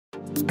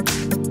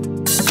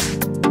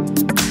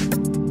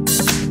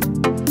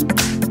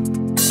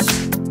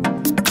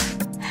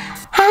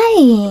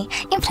Hi!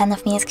 In front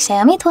of me is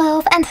Xiaomi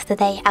 12 and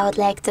today I would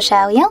like to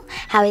show you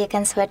how you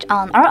can switch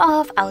on or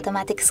off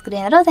automatic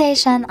screen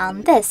rotation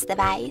on this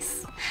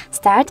device.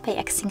 Start by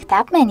exiting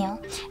tab menu.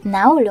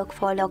 Now look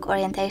for lock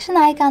orientation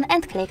icon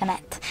and click on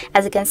it.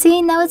 As you can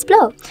see, now it's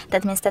blue.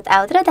 That means that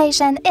auto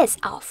rotation is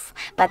off.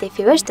 But if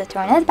you wish to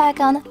turn it back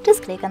on,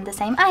 just click on the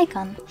same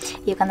icon.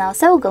 You can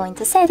also go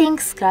into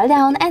settings, scroll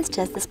down and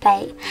choose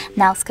display.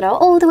 Now scroll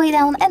all the way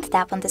down and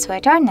tap on the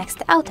switcher next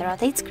to auto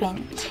rotate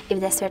screen. If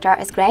the switcher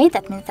is gray,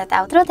 that means that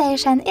auto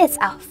rotation is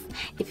off.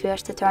 If you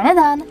wish to turn it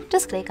on,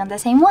 just click on the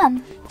same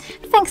one.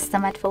 Thanks so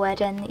much for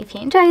watching. If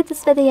you enjoyed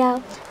this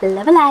video,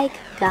 leave a like,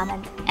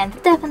 comment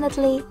and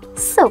definitely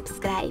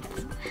subscribe.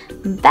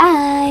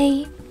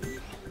 Bye!